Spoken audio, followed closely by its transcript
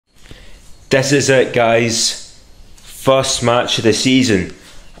This is it, guys. First match of the season.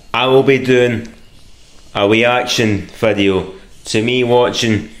 I will be doing a reaction video to me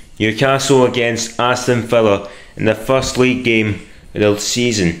watching Newcastle against Aston Villa in the first league game of the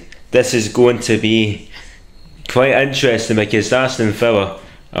season. This is going to be quite interesting because Aston Villa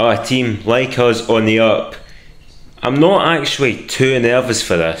are a team like us on the up. I'm not actually too nervous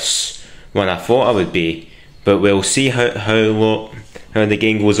for this when I thought I would be, but we'll see how the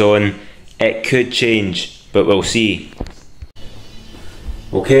game goes on. It could change, but we'll see.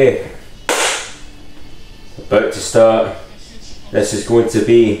 Okay, about to start. This is going to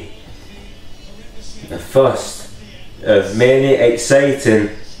be the first of many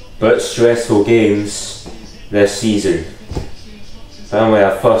exciting but stressful games this season. Apparently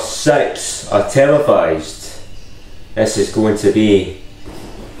our first 6 are televised. This is going to be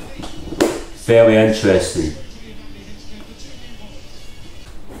very interesting.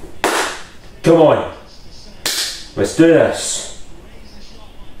 Come on, let's do this.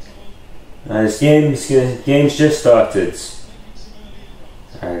 And this game's just started,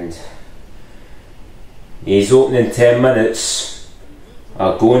 and these opening 10 minutes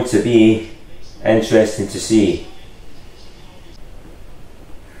are going to be interesting to see.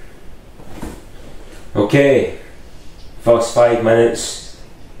 Okay, first 5 minutes,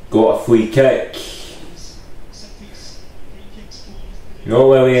 got a free kick.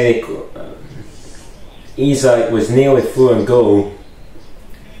 No really. Isaac was nearly through in goal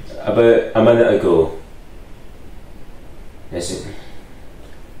about a minute ago. I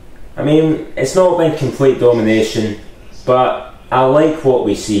mean, it's not been complete domination, but I like what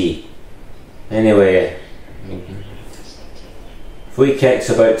we see. Anyway, free kick's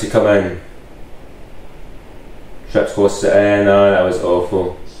about to come in. Trips close to no, that was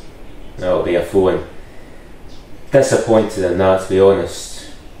awful. That'll be a phone. Disappointed in that, to be honest.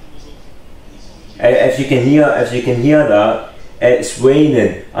 If you can hear that, it's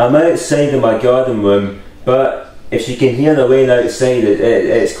raining. I'm outside in my garden room, but if you can hear the rain outside,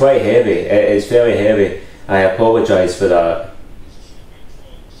 it's quite heavy. It is very heavy. I apologise for that.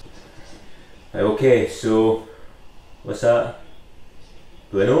 Okay, so what's that?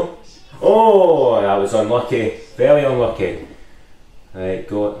 Bruno? Oh, that was unlucky. Very unlucky. Right,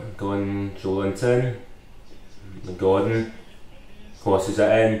 go on, Jolinton. Gordon crosses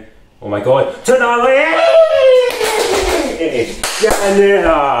it in. Oh my god, Tonali! Get in there!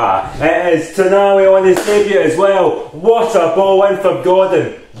 It is Tonali on his debut as well. What a ball in from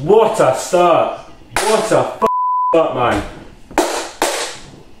Gordon. What a start. What a start, man.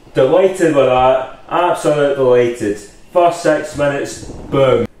 Delighted with that. Absolutely delighted. First 6 minutes,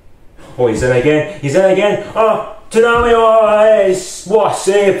 boom. Oh, he's in again. He's in again. Oh, Tonali, oh, what a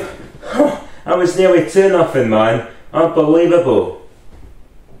save. That was nearly 2-0, man. Unbelievable.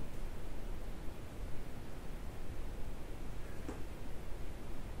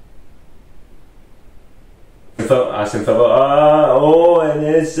 Aston Villa, oh, and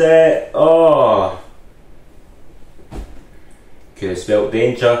is it? Oh, could have spelt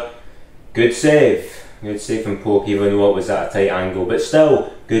danger. Good save from Pope, even though it was at a tight angle, but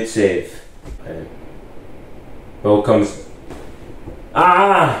still, good save. Ball comes.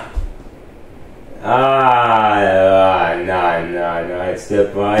 Nah, it's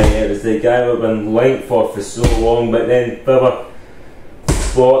the guy. It was the guy we've been linked for so long, but then Villa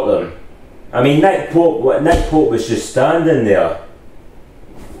spot them. I mean, Nick Pope was just standing there.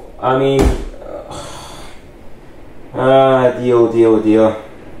 I mean, dear.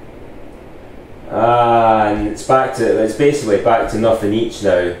 And it's basically back to nothing each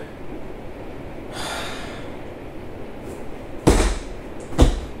now.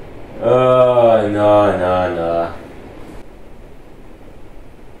 Oh, no.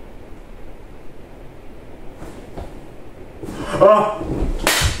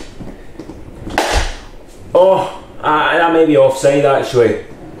 That may be offside actually.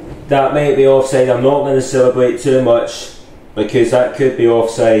 That might be offside. I'm not going to celebrate too much because that could be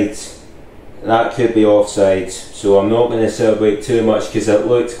offside. So I'm not going to celebrate too much because it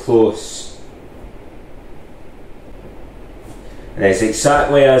looked close. And it's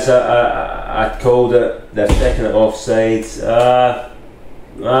exactly as I called it. They're taking it offside.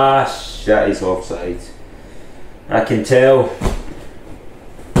 Shit, he's offside. I can tell.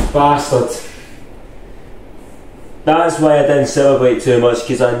 Bastard. That's why I didn't celebrate too much,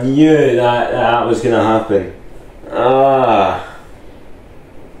 because I knew that was going to happen.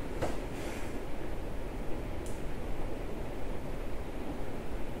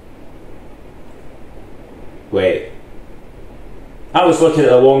 Wait. I was looking at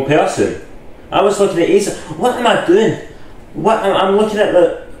the wrong person. I was looking at Asa. What am I doing? I'm looking at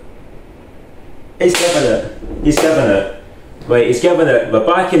the... He's giving it. He's giving it. Right, he's giving it. We're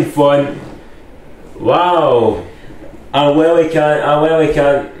back in front. Wow. And well he can't. And well he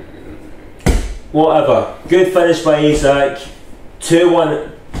can't. Whatever. Good finish by Isak.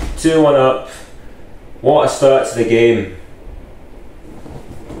 2-1. 2-1 up. What a start to the game.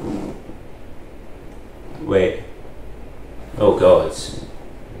 Wait. Oh God.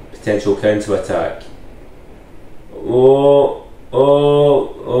 Potential counter attack.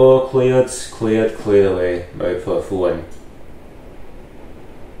 Cleared away. Right for a full win.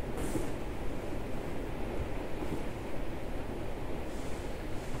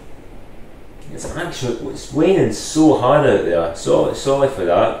 It's raining so hard out there. So sorry for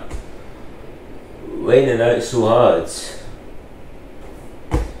that. Raining out so hard.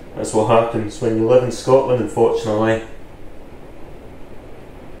 That's what happens when you live in Scotland, unfortunately.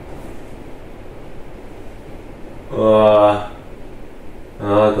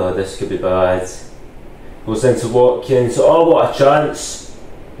 Oh God, this could be bad. Goes into Watkins. Oh, what a chance!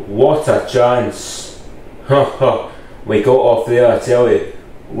 What a chance! We got off there, I tell you.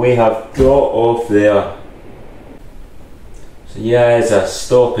 We have got off there. So yeah, it's a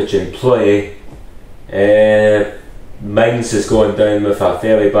stoppage in play. Mings is going down with a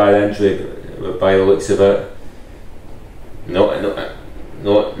very bad injury by the looks of it.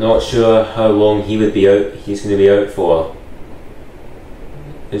 Not sure how long he would be out. He's going to be out for.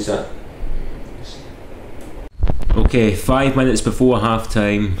 Who's that? Okay, 5 minutes before half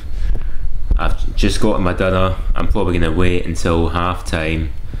time. I've just got my dinner. I'm probably going to wait until half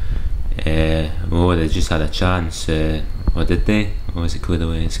time. Oh, they just had a chance. Or did they? Or is it cleared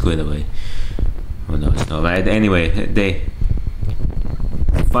away? It's cleared away. Oh no, it's not. Right. Anyway,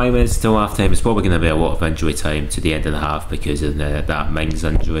 5 minutes till half time. It's probably going to be a lot of injury time to the end of the half because of that Mings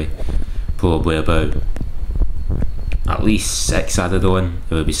injury. Probably about at least 6 added on.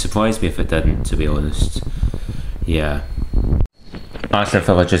 It would be surprised me if it didn't, to be honest. Yeah. Aston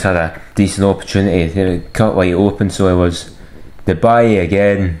Villa just had a decent opportunity. They cut wide open, so it was the bye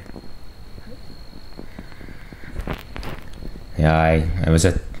again. Yeah, it was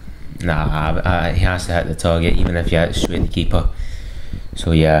a he has to hit the target even if you hit straight the keeper.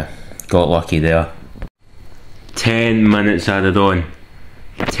 So yeah, got lucky there. 10 minutes added on.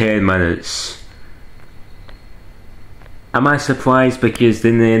 10 minutes. Am I surprised because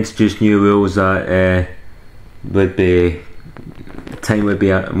then they introduced new rules that would be time would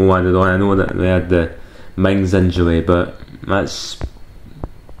be more added on? I know that they had the Mings injury, but that's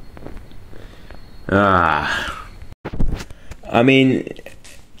I mean,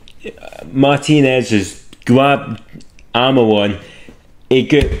 Martinez just grabbed Almiron. He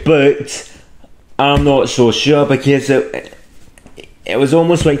got booked. I'm not so sure because it was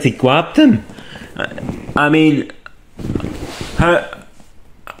almost like they grabbed him. I mean,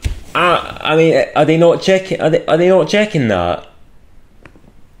 are they not checking? Are they not checking that?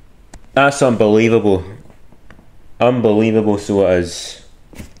 That's unbelievable. Unbelievable. So it is.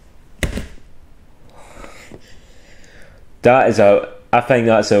 I think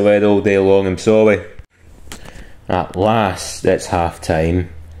that's a red all day long. I'm sorry. At last, it's half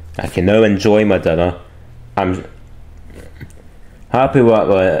time. I can now enjoy my dinner. I'm happy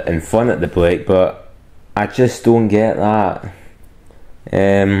we're in front at the break, but I just don't get that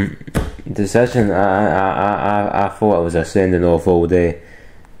decision. I thought it was a sending off all day.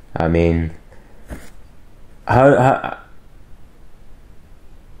 I mean, how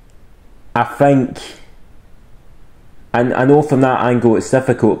I think. And I know from that angle it's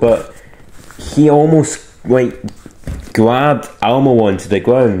difficult, but he almost like grabbed Almiron to the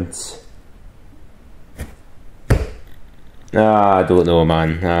ground. I don't know,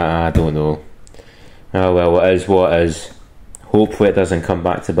 man. I don't know. Oh well, it is what it is. Hopefully it doesn't come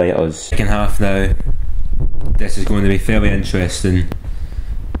back to bite us. Second half now. This is going to be fairly interesting.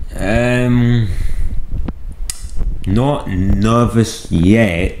 Not nervous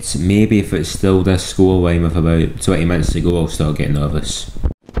yet. Maybe if it's still this scoreline with about 20 minutes to go, I'll start getting nervous.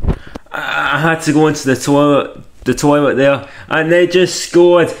 I had to go into the toilet there, and they just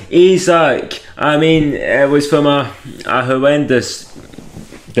scored. Isak. I mean, it was from a horrendous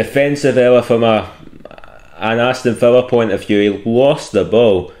defensive error from an Aston Villa point of view. He lost the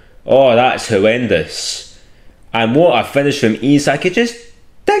ball. Oh, that's horrendous. And what a finish from Isak. It just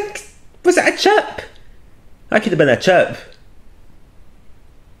think, was it a chip? That could have been a chip.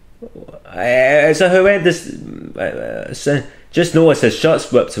 It's a horrendous. Just notice his shirt's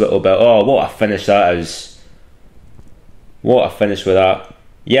whipped a little bit. Oh, what a finish that is. What a finish with that.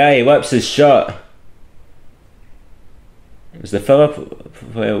 Yeah, he whips his shirt. It was the Philip.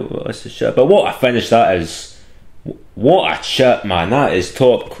 What's his shirt? But what a finish that is. What a chip, man. That is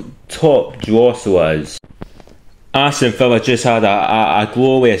top top draw, so it is. Aston Villa just had a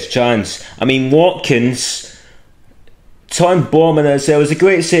glorious chance. I mean, Watkins turned bombing it. It was a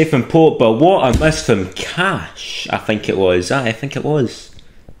great save from Pope, but what a miss from Cash, I think it was. I think it was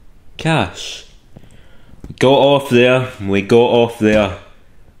Cash. Got off there, we got off there,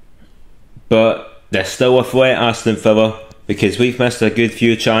 but they're still a threat, Aston Villa, because we've missed a good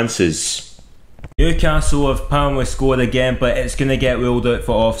few chances. Newcastle have apparently scored again, but it's going to get ruled out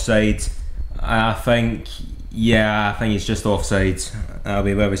for offside. I think it's just offside. I'll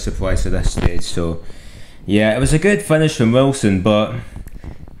be very surprised at this stage. So, yeah, it was a good finish from Wilson, but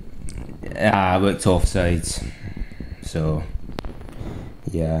it looked offside. So,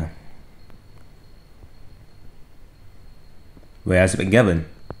 yeah. Where has it been given?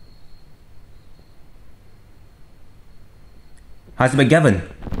 Has it been given?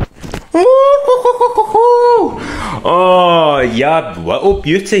 Oh, yeah, little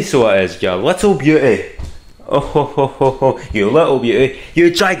beauty, so it is, you little beauty. Oh, you little beauty. You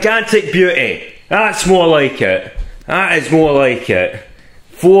gigantic beauty. That's more like it. That is more like it.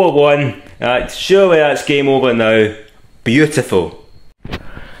 4-1. Surely that's game over now. Beautiful.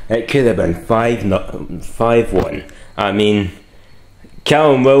 It could have been 5-1. I mean,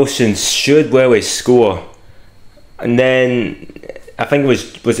 Callum Wilson should really score. And then, I think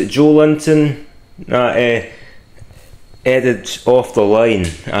it was it Joe Linton that headed off the line.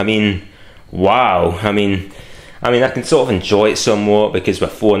 I mean, wow. I mean, I can sort of enjoy it somewhat because we're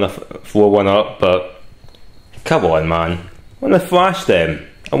 4-1 up, but come on, man. I want to flash them.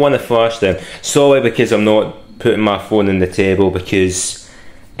 Sorry because I'm not putting my phone on the table because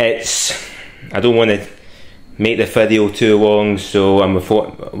I don't want to make the video too long, so I'm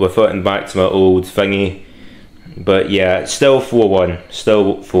reverting back to my old thingy. But yeah, still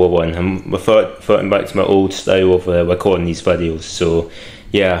 4-1, I'm reverting back to my old style of recording these videos, so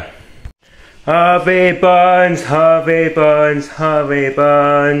yeah. Harvey Barnes, 5-star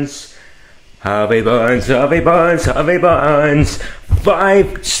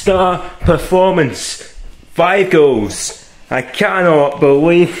performance, 5 goals. I cannot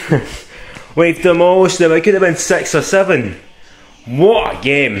believe this. We've demolished them. It could have been 6 or 7. What a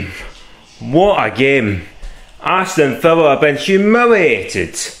game. Aston Villa have been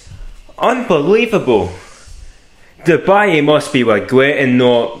humiliated. Unbelievable. Dubai must be regretting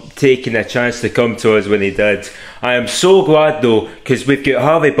not taking a chance to come to us when he did. I am so glad though, because we've got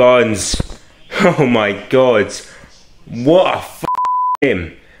Harvey Barnes. Oh my god. What a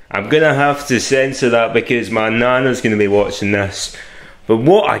game. I'm going to have to censor that because my nana's going to be watching this. But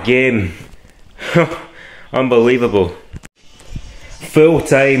what a game. Unbelievable. Full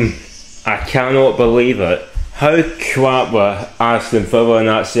time. I cannot believe it. How crap were Aston Villa in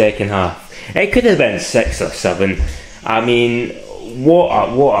that second half? It could have been 6 or 7. I mean,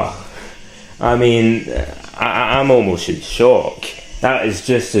 I'm almost in shock. That is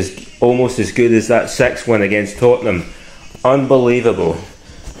just almost as good as that 6-1 against Tottenham. Unbelievable.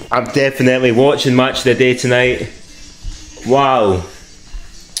 I'm definitely watching Match of the Day tonight. Wow.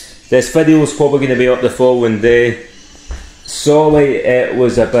 This video is probably going to be up the following day. Sorry it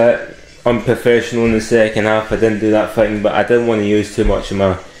was a bit unprofessional in the second half. I didn't do that thing, but I didn't want to use too much of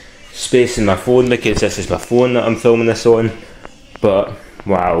my space in my phone because this is my phone that I'm filming this on. But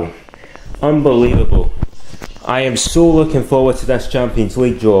wow, unbelievable. I am so looking forward to this Champions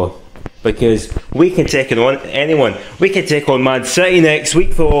League draw because we can take on anyone. We can take on Man City next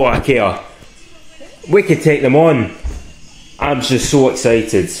week for all I care. We can take them on. I'm just so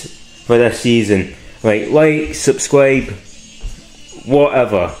excited for this season. Like, subscribe,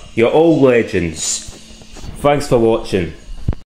 whatever. You're all legends. Thanks for watching.